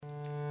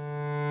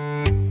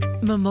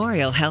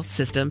Memorial Health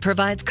System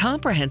provides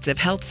comprehensive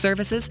health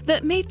services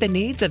that meet the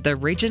needs of the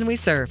region we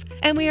serve,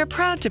 and we are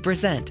proud to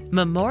present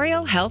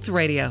Memorial Health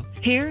Radio.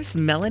 Here's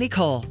Melanie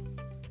Cole.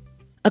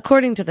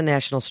 According to the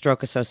National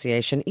Stroke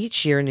Association,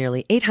 each year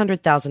nearly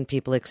 800,000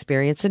 people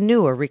experience a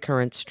new or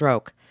recurrent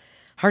stroke.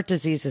 Heart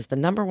disease is the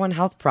number one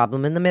health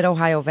problem in the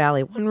Mid-Ohio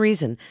Valley. One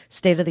reason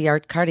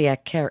state-of-the-art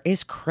cardiac care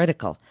is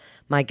critical.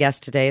 My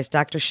guest today is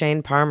Dr.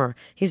 Shane Parmer.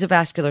 He's a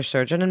vascular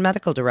surgeon and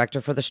medical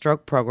director for the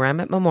stroke program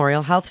at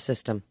Memorial Health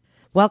System.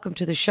 Welcome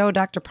to the show,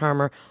 Dr.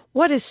 Parmer.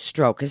 What is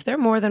stroke? Is there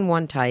more than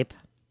one type?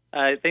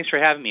 Thanks for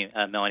having me,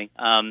 Melanie.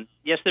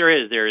 Yes, there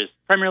is. There is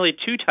primarily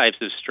two types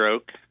of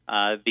stroke.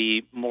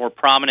 The more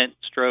prominent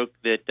stroke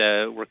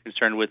that we're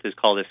concerned with is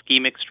called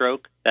ischemic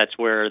stroke. That's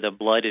where the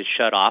blood is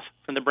shut off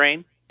from the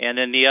brain. And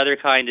then the other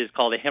kind is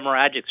called a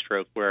hemorrhagic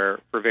stroke, where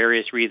for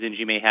various reasons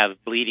you may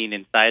have bleeding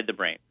inside the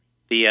brain.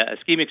 The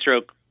ischemic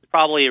stroke is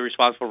probably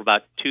responsible for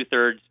about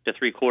 2/3 to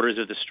 3/4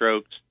 of the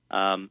strokes.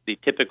 The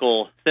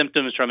typical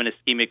symptoms from an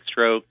ischemic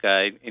stroke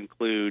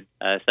include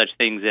such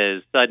things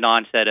as sudden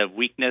onset of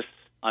weakness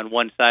on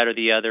one side or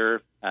the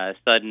other,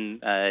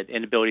 sudden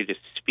inability to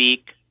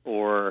speak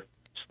or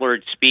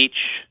slurred speech,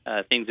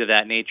 things of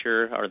that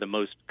nature are the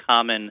most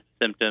common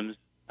symptoms.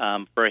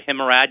 For a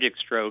hemorrhagic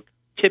stroke,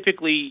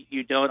 typically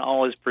you don't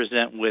always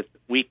present with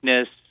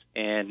weakness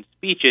and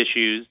speech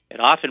issues. It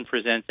often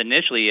presents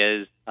initially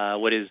as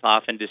what is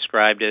often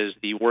described as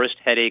the worst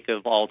headache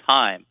of all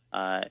time.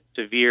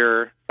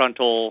 Severe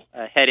frontal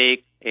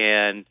headache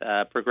and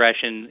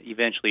progression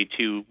eventually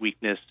to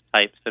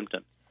weakness-type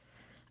symptoms.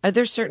 Are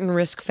there certain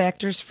risk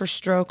factors for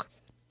stroke?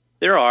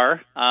 There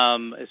are.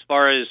 As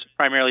far as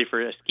primarily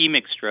for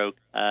ischemic stroke,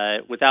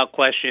 without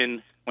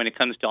question, when it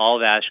comes to all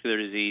vascular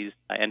disease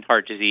and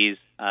heart disease,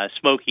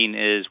 smoking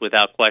is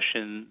without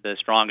question the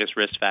strongest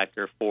risk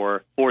factor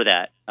for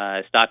that.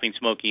 Stopping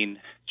smoking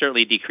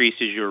certainly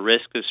decreases your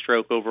risk of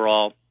stroke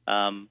overall.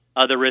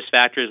 Other risk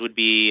factors would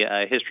be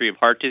a history of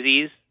heart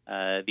disease.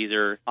 These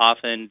are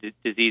often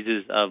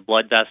diseases of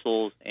blood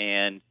vessels,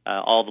 and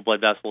all the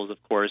blood vessels,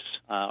 of course,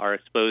 are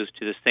exposed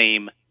to the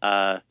same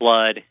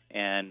blood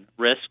and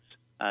risks.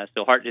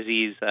 So heart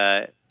disease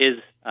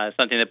is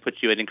something that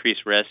puts you at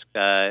increased risk.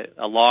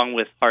 Along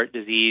with heart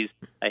disease,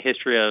 a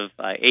history of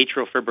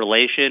atrial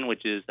fibrillation,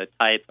 which is a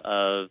type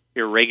of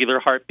irregular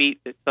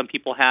heartbeat that some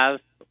people have,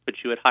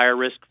 puts you at higher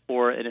risk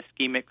for an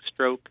ischemic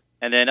stroke.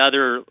 And then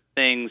other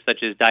things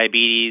such as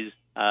diabetes,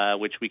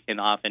 which we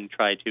can often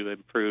try to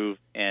improve,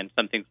 and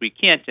some things we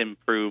can't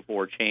improve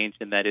or change,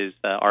 and that is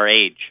our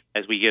age.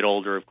 As we get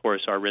older, of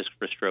course, our risk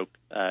for stroke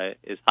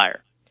is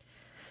higher.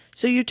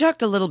 So you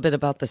talked a little bit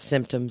about the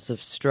symptoms of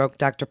stroke,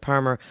 Dr.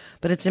 Parmer,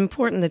 but it's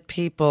important that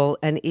people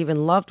and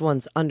even loved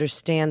ones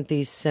understand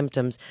these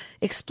symptoms.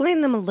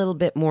 Explain them a little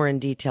bit more in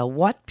detail,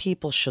 what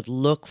people should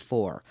look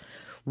for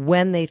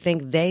when they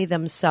think they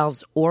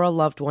themselves or a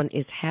loved one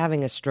is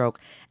having a stroke,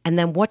 and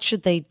then what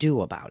should they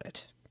do about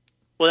it?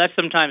 Well, that's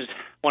sometimes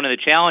one of the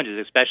challenges,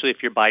 especially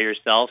if you're by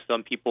yourself.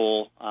 Some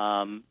people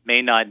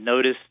may not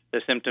notice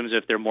the symptoms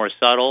if they're more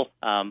subtle,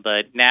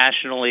 but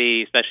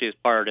nationally, especially as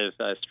part of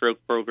stroke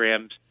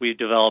programs, we've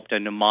developed a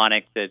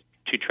mnemonic to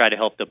try to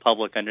help the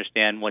public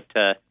understand what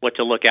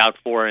to look out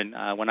for. And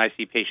when I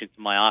see patients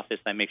in my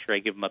office, I make sure I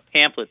give them a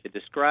pamphlet that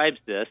describes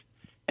this,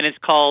 and it's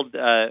called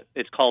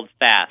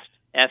FAST,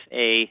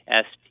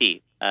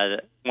 F-A-S-T.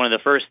 One of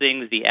the first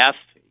things, the F,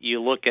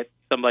 you look at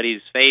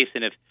somebody's face,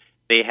 and if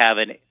they have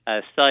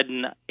a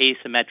sudden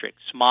asymmetric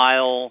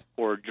smile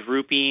or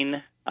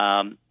drooping,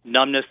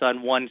 numbness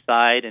on one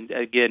side, and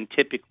again,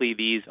 typically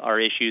these are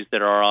issues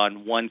that are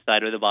on one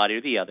side of the body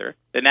or the other,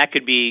 then that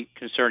could be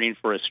concerning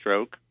for a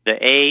stroke. The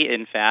A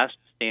in FAST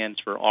stands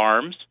for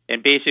arms,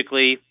 and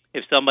basically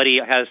if somebody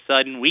has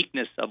sudden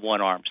weakness of one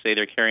arm, say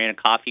they're carrying a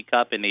coffee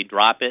cup and they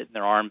drop it and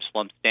their arm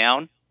slumps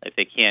down, if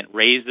they can't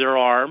raise their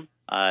arm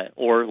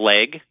or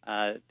leg,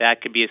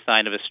 that could be a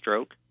sign of a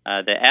stroke.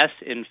 The S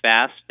in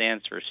FAST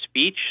stands for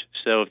speech.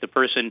 So if the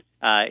person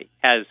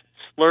has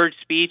slurred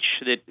speech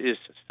that is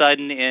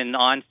sudden in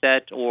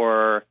onset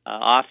or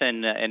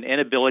often an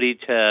inability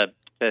to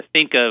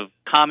think of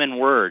common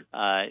words,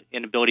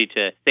 inability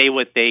to say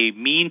what they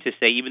mean to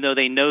say, even though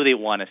they know they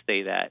want to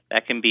say that,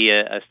 that can be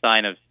a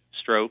sign of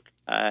stroke.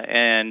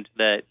 And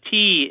the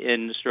T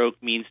in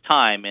stroke means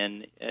time.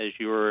 And as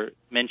you were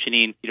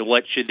mentioning,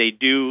 what should they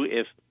do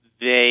if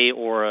they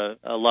or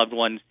a loved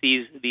one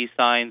sees these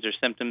signs or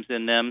symptoms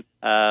in them?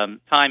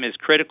 Time is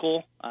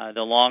critical.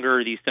 The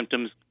longer these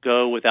symptoms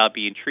go without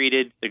being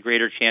treated, the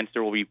greater chance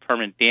there will be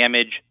permanent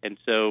damage. And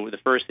so the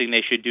first thing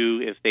they should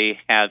do if they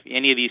have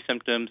any of these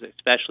symptoms,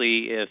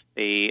 especially if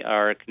they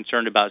are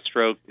concerned about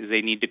stroke, is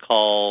they need to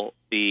call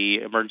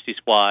the emergency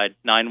squad,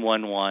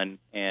 911,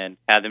 and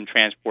have them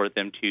transport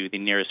them to the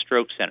nearest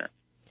stroke center.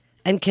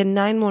 And can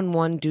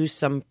 911 do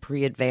some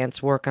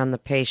pre-advance work on the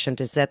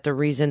patient? Is that the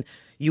reason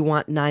you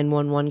want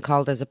 911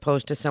 called as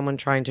opposed to someone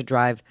trying to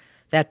drive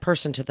that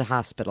person to the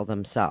hospital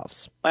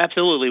themselves?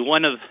 Absolutely.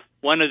 One of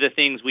the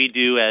things we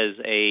do as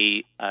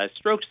a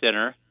stroke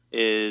center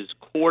is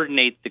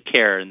coordinate the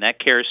care, and that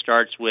care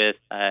starts with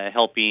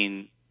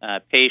helping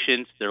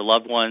patients, their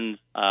loved ones,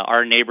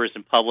 our neighbors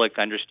and public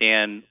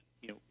understand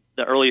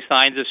the early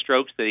signs of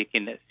stroke so they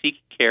can seek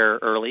care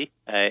early.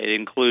 It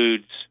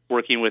includes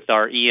working with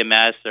our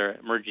EMS, or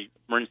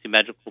emergency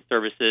medical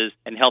services,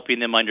 and helping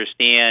them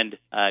understand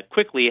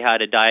quickly how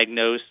to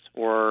diagnose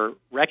or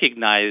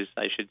recognize,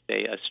 I should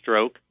say, a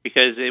stroke,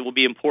 because it will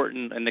be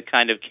important in the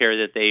kind of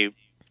care that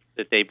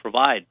they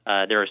provide.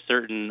 There are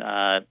certain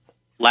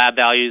lab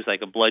values,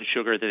 like a blood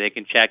sugar, that they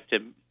can check to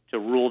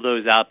rule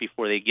those out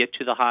before they get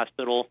to the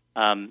hospital.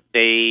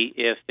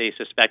 If they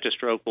suspect a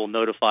stroke, will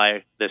notify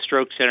the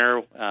stroke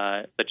center,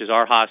 such as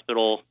our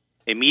hospital,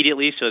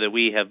 immediately, so that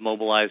we have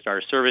mobilized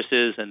our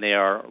services and they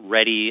are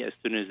ready as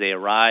soon as they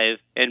arrive.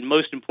 And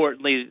most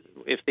importantly,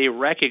 if they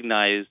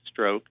recognize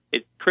stroke,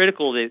 it's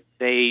critical that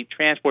they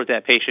transport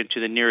that patient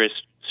to the nearest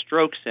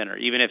stroke center,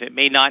 even if it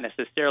may not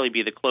necessarily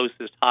be the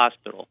closest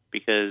hospital,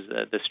 because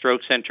the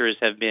stroke centers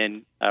have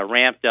been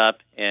ramped up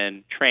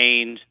and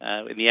trained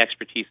in the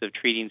expertise of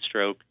treating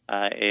stroke,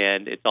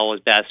 and it's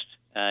always best,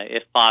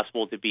 if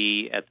possible, to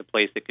be at the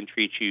place that can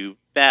treat you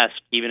best,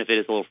 even if it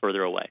is a little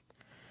further away.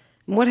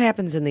 What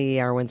happens in the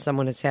ER when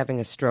someone is having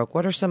a stroke?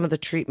 What are some of the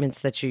treatments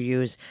that you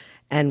use,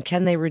 and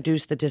can they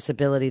reduce the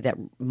disability that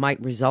might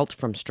result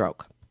from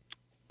stroke?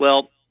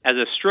 Well, as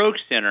a stroke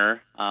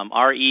center,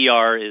 our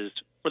ER is,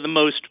 for the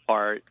most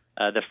part,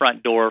 the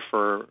front door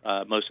for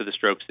most of the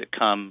strokes that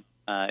come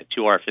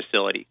to our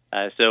facility.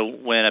 So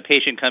when a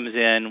patient comes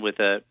in with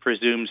a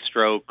presumed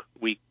stroke,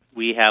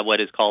 we have what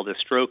is called a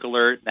stroke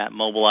alert that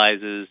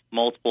mobilizes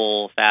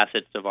multiple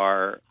facets of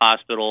our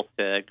hospital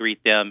to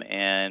greet them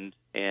and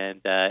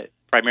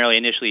primarily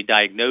initially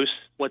diagnose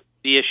what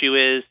the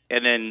issue is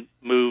and then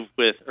move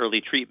with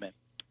early treatment.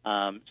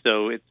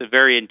 So it's a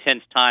very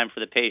intense time for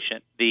the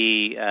patient.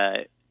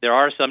 There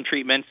are some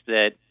treatments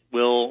that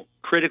will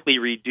critically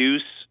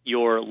reduce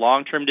your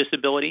long-term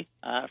disability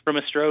from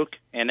a stroke,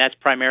 and that's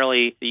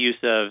primarily the use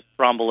of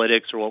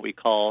thrombolytics, or what we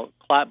call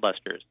clot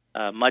busters.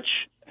 Much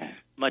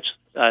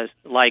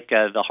like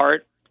the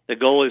heart, the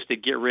goal is to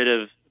get rid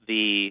of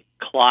the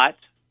clot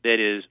that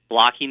is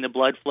blocking the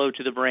blood flow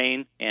to the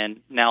brain,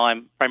 and now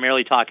I'm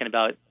primarily talking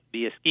about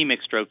the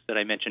ischemic strokes that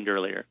I mentioned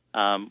earlier.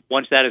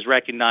 Once that is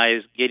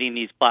recognized, getting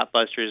these clot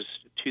busters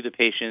to the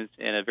patients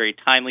in a very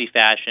timely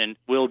fashion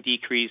will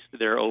decrease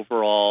their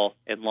overall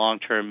and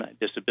long-term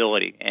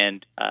disability.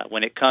 And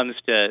when it comes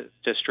to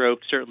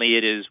stroke, certainly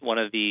it is one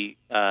of the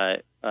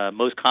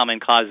most common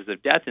causes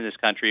of death in this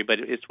country, but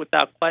it's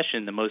without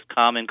question the most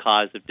common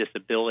cause of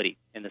disability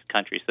in this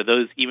country. So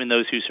even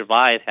those who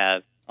survive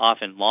have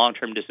often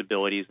long-term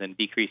disabilities, and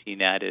decreasing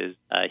that is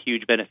a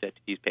huge benefit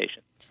to these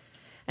patients.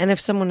 And if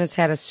someone has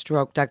had a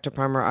stroke, Dr.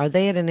 Parmer, are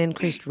they at an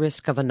increased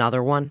risk of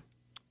another one?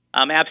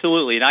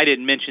 Absolutely, and I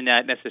didn't mention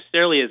that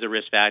necessarily as a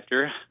risk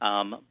factor,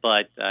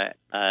 but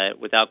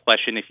without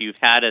question, if you've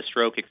had a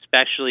stroke,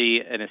 especially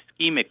an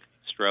ischemic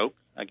stroke,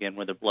 again,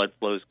 where the blood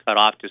flow is cut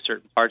off to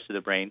certain parts of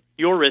the brain,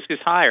 your risk is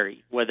higher,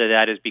 whether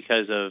that is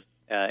because of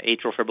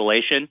atrial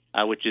fibrillation,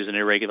 which is an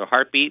irregular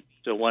heartbeat.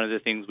 So one of the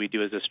things we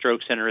do as a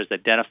stroke center is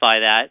identify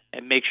that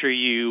and make sure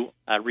you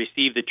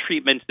receive the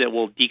treatments that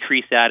will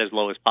decrease that as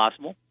low as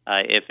possible.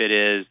 If it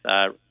is,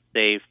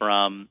 say,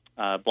 from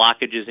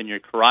blockages in your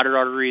carotid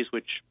arteries,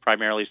 which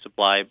primarily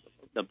supply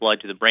the blood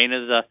to the brain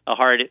of the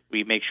heart,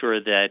 we make sure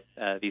that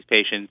these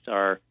patients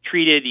are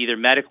treated either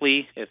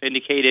medically, if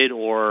indicated,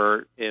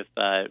 or if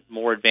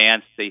more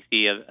advanced, they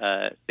see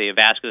a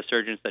vascular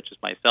surgeon such as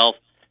myself,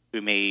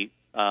 who may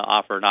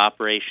offer an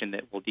operation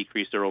that will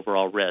decrease their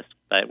overall risk.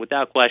 But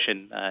without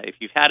question, if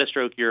you've had a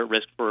stroke, you're at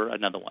risk for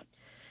another one.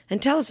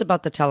 And tell us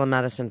about the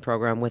telemedicine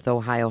program with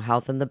Ohio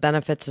Health and the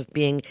benefits of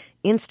being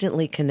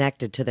instantly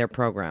connected to their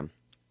program.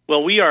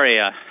 Well, we are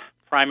a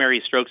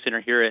primary stroke center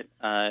here at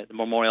the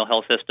Memorial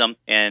Health System,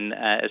 and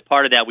as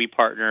part of that, we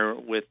partner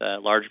with a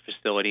larger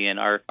facility, and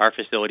our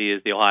facility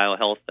is the Ohio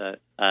Health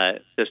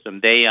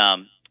System. They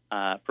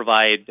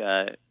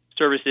provide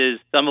services,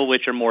 some of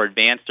which are more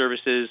advanced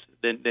services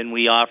than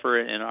we offer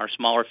in our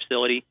smaller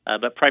facility,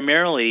 but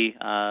primarily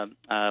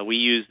we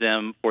use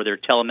them for their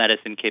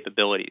telemedicine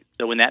capabilities.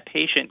 So when that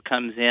patient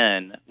comes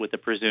in with a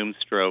presumed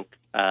stroke,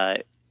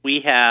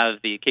 we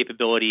have the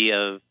capability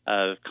of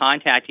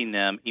contacting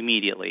them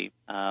immediately.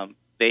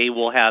 They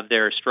will have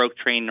their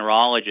stroke-trained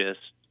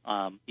neurologists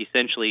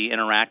essentially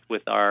interact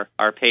with our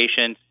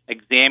patients,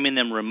 examine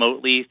them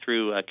remotely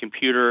through a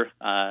computer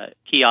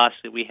kiosk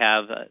that we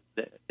have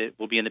that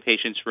will be in the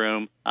patient's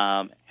room,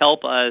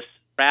 help us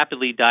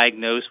rapidly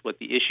diagnose what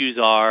the issues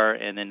are,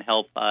 and then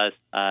help us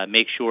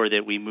make sure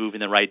that we move in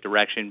the right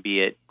direction,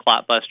 be it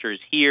clot busters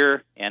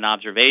here and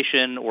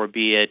observation, or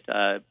be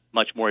it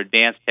much more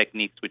advanced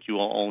techniques, which you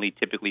will only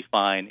typically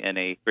find in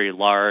a very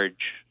large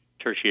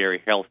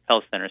tertiary health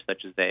center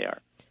such as they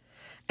are.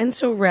 And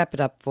so wrap it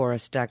up for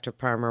us, Dr.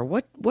 Parmer.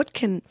 What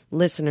can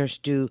listeners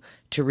do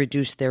to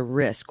reduce their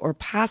risk or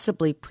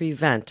possibly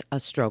prevent a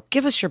stroke?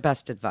 Give us your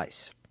best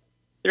advice.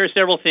 There are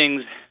several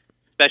things,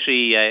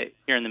 especially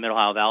here in the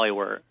Mid-Ohio Valley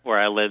where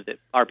I live, that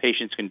our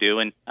patients can do.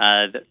 And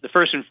the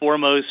first and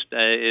foremost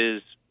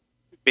is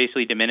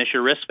basically diminish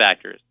your risk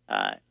factors.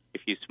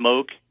 If you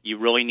smoke, you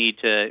really need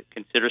to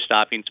consider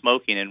stopping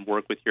smoking and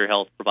work with your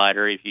health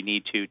provider if you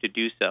need to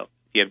do so.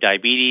 If you have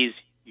diabetes,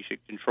 you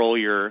should control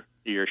your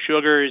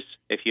sugars.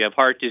 If you have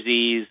heart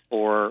disease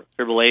or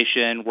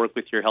fibrillation, work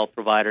with your health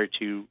provider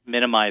to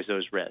minimize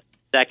those risks.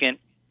 Second,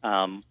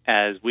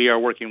 as we are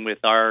working with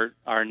our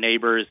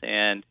neighbors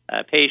and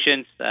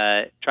patients,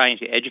 trying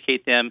to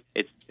educate them,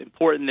 it's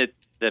important that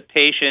the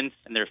patients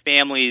and their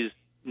families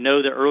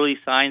know the early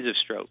signs of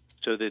stroke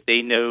so that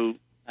they know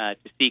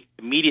to seek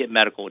immediate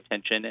medical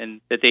attention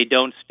and that they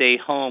don't stay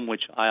home,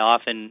 which I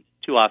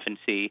too often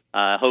see,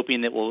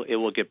 hoping that it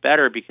will get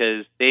better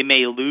because they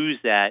may lose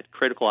that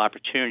critical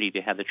opportunity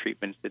to have the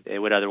treatments that they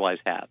would otherwise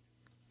have.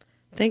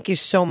 Thank you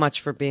so much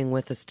for being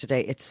with us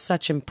today. It's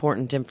such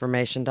important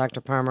information,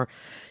 Dr. Palmer.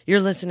 You're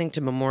listening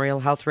to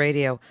Memorial Health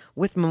Radio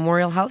with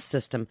Memorial Health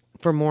System.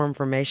 For more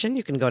information,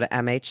 you can go to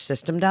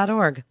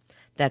mhsystem.org.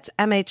 That's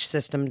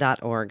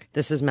mhsystem.org.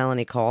 This is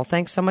Melanie Cole.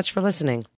 Thanks so much for listening.